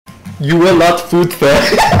You are not food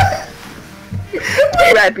fat.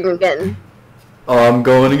 Rapping again. Oh, I'm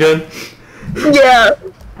going again? Yeah.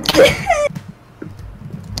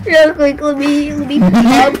 Real quick, let me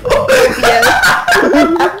pop.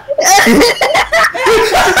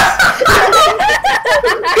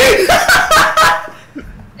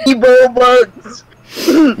 Bobux.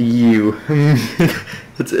 You.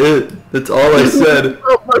 That's it. That's all I said.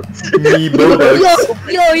 Me bobux.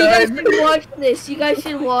 Yo, you guys should watch this. You guys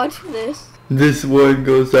should watch this. This one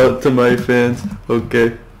goes out to my fans.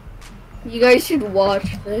 Okay. You guys should watch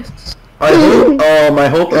this. I hope.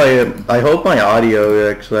 I hope my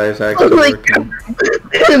audio actually is actually working.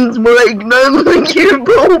 It's like none like your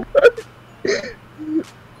Bobux.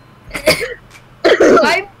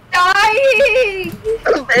 I'm dying.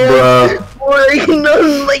 Bruh. Like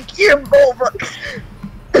none like your Bobux.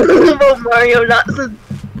 Well, Mario, not since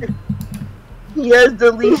he has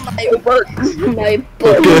the least Bobux. My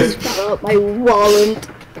butt just fell out my wallet.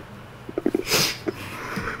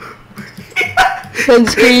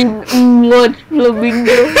 Sunscreen, what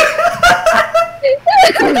flamingo?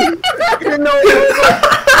 No.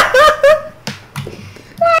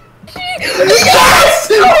 Yes!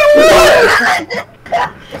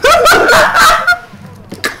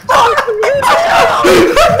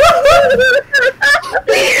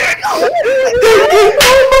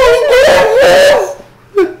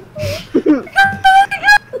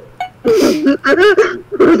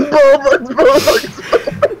 Bobux.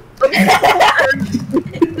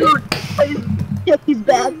 Dude, yeah, he's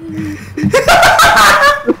back.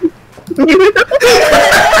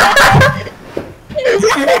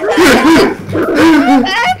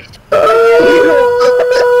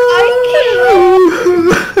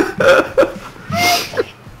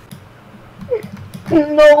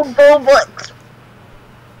 No Bobux.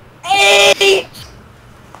 H!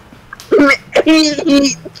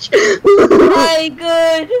 Hi,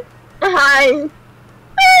 good. Hi.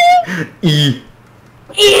 E.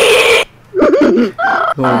 E!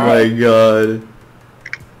 Oh my god.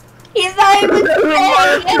 He's not even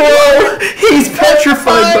saying Bro, he's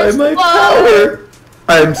petrified by my power.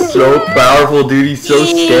 I'm so powerful, dude. He's so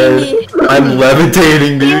scared. I'm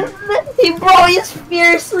levitating, dude. Bro, he's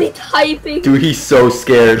fiercely typing. Dude, he's so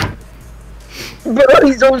scared. Bro,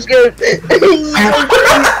 he's so scared. Bro, he's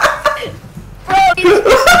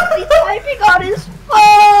fiercely typing on his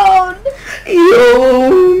phone. Yo,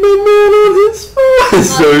 my man on his phone.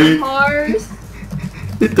 Sorry. Cars.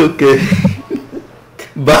 It's okay.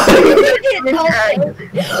 Bye. I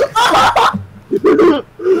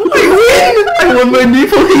win! I won my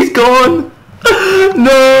Neeple, he's gone!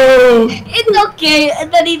 No! It's okay,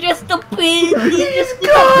 and then he just appeared. He just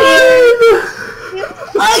appeared.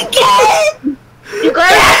 Again! You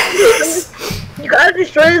gotta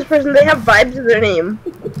destroy this person. They have vibes in their name.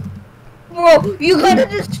 Bro, you gotta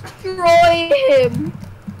destroy him.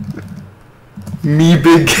 Me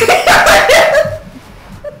big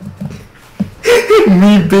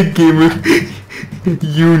Me big gamer.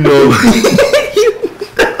 You know.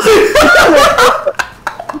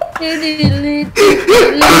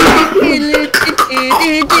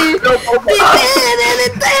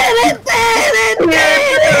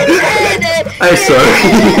 I'm sorry.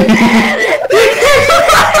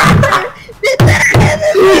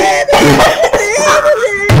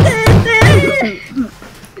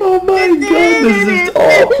 Oh my god, this is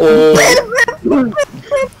awful.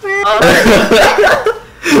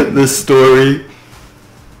 The story.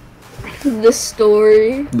 The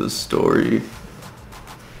story. The story.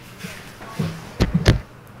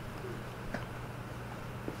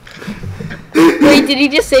 Wait, did he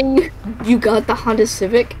just say you got the Honda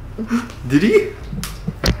Civic? Did he?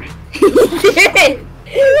 He did!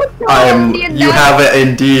 You have it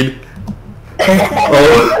indeed.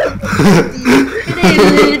 Oh.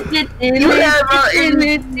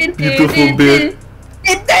 Beautiful beard.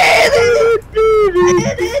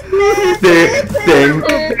 Thing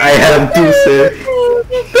I have to say.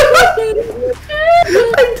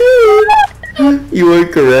 I do. You are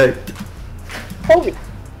correct. Holy.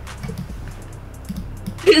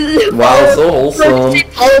 Wow, so wholesome.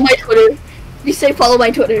 Follow my Twitter. You say follow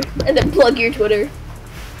my Twitter, and then plug your Twitter.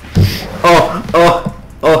 Oh.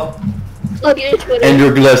 Plug your Twitter. And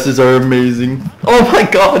your glasses are amazing. Oh my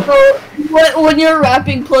god. When you're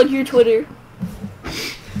rapping, plug your Twitter.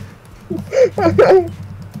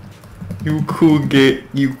 You cool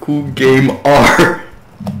game R.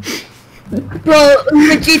 Bro,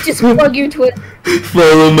 legit, just plug your Twitter.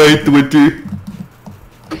 Follow my Twitter.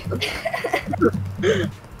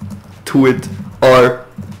 Twit R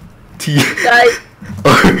T Guys.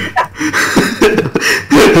 R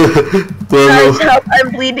Guys, help!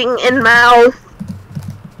 I'm bleeding in mouth.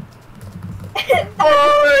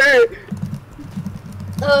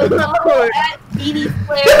 Follow at Beanie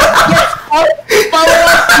Flare. Yes, follow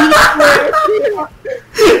at Beanie Flare.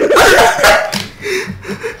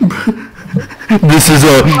 This is a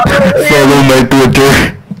follow my Twitter.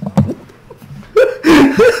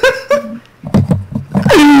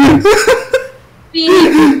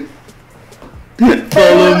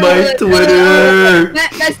 Follow my Twitter.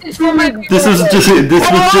 This was just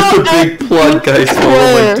a big plug, guys. Follow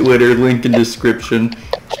my Twitter. Link in description.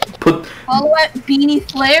 Follow at Beanie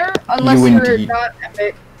Flare unless you're not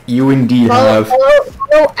epic. You indeed have.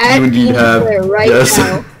 Follow at you indeed Beanie have. Flare right Yes.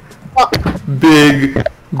 now. Big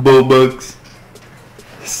bobux.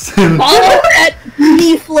 Follow at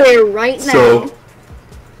Beanie Flare right now.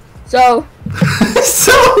 So.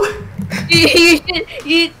 You should.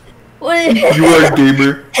 You are a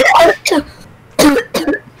gamer.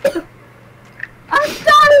 I'm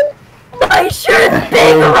sorry. My shirt's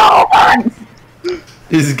big Robux.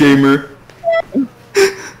 Is gamer.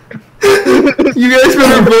 You guys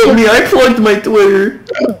better vote me. I plugged my Twitter.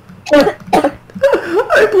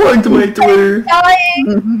 I plugged my Twitter.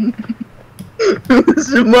 Dying.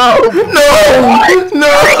 Smoke. No!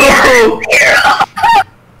 No!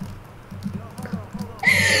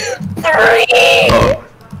 3. Oh.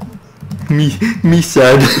 Me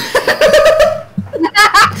sad.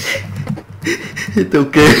 It's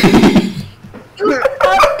okay.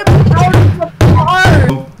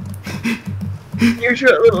 You're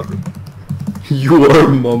short little. You are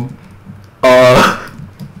mom.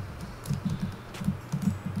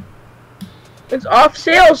 It's off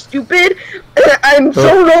sale, stupid. I'm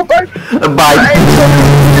so low. Bye. I'm so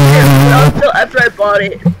until after I bought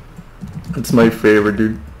it. That's my favorite,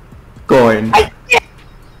 dude. Coin.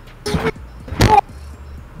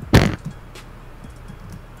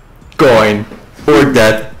 Coin. Or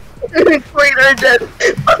death. Coin or death.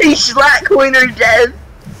 I slack coin or death.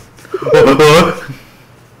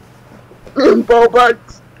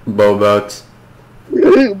 Bobux. Bobux.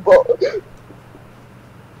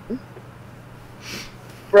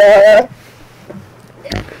 Bruh.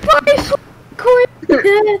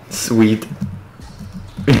 Sweet.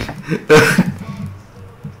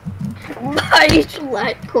 My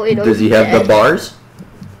slack coin. Does he have the bars?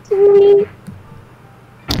 Sweet.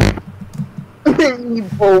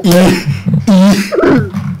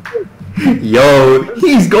 Yo,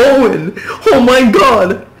 he's going! Oh my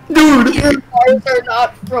god! Dude! Your bars are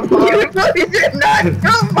not from Mars. They're not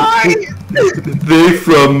from Mars. They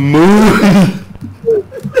from moon!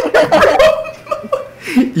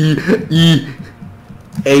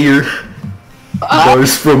 Air.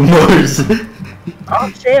 Bars from Mars.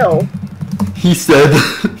 Off sale. He said.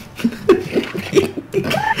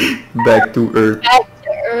 Back to Earth. Back to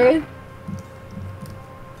Earth.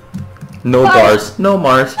 No bars, no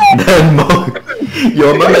Mars. Then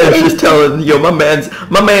yo, my man's just telling. Yo, my man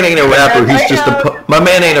ain't a rapper. He's just a. My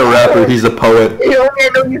man ain't a rapper. He's a poet. Yo, I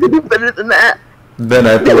know you can do better than that. Then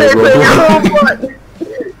I play Roblox.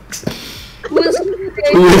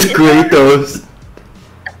 Who is Kratos?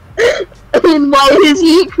 And why is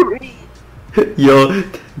he great? Yo,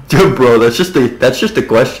 bro, that's just a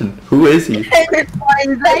question. Who is he?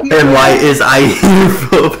 And why is I here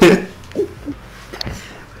for it?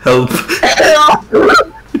 Help.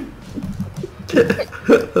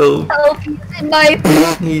 Help. Help, he's in my...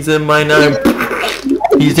 He's in my knife.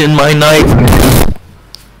 He's in my knife.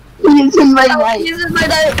 He's in my Help, life. he's in my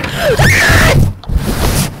life.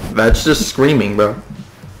 That's just screaming, bro.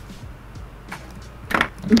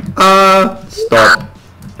 Stop.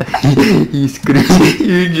 You screamed.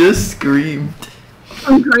 You just screamed.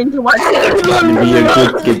 I'm trying to watch it. Be a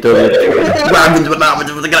good kid. Stop!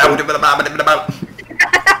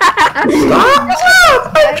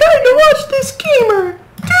 I'm trying to watch this gamer!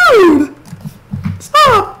 Dude!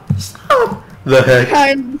 Stop! Stop! The heck?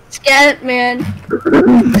 I'm scared, man.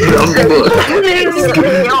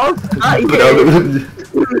 I'm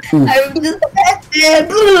just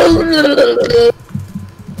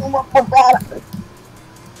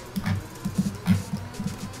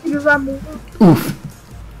Oof.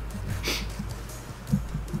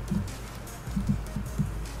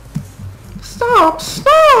 Stop!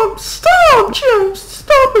 Stop! Stop! Jim!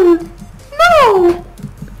 Stop it! No!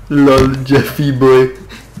 Lol, Jeffy boy.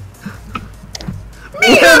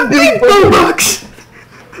 Me and Big Bobux!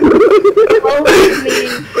 Me Bobux.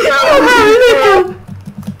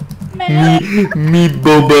 Me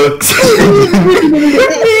Bobux.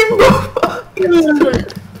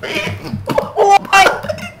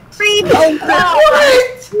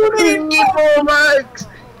 Meatball bugs.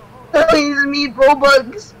 Please, meatball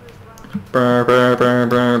bugs.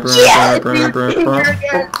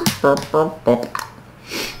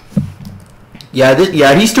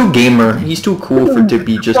 Yeah, he's too gamer. He's too cool for to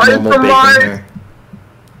be just normal bacon hair.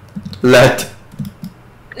 Let.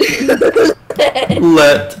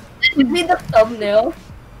 You made the thumbnail.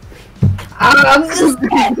 I'm just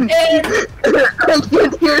kidding. I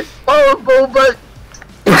can hear swallowable, but.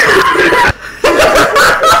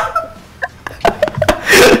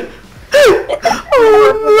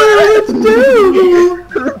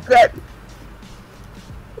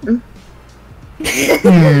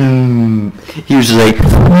 He was just like.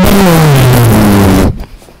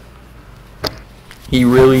 He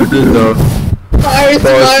really did the.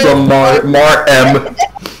 Bars from Mar M.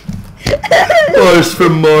 Bars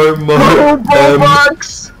from Mar M.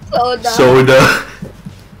 Soda.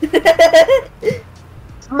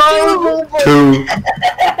 Two.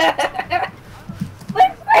 My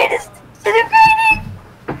brain is disintegrating.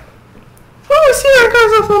 Who's here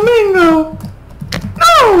because of flamingo?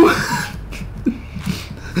 No.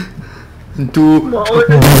 Two.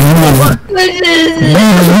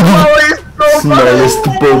 Smallest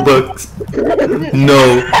bobux. No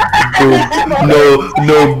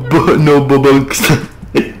bobux.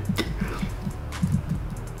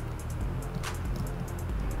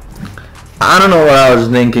 I don't know what I was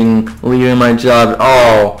thinking leaving my job.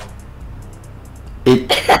 Oh.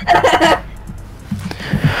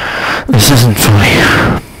 This isn't funny.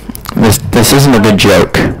 This isn't a good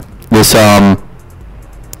joke. This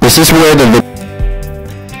is where the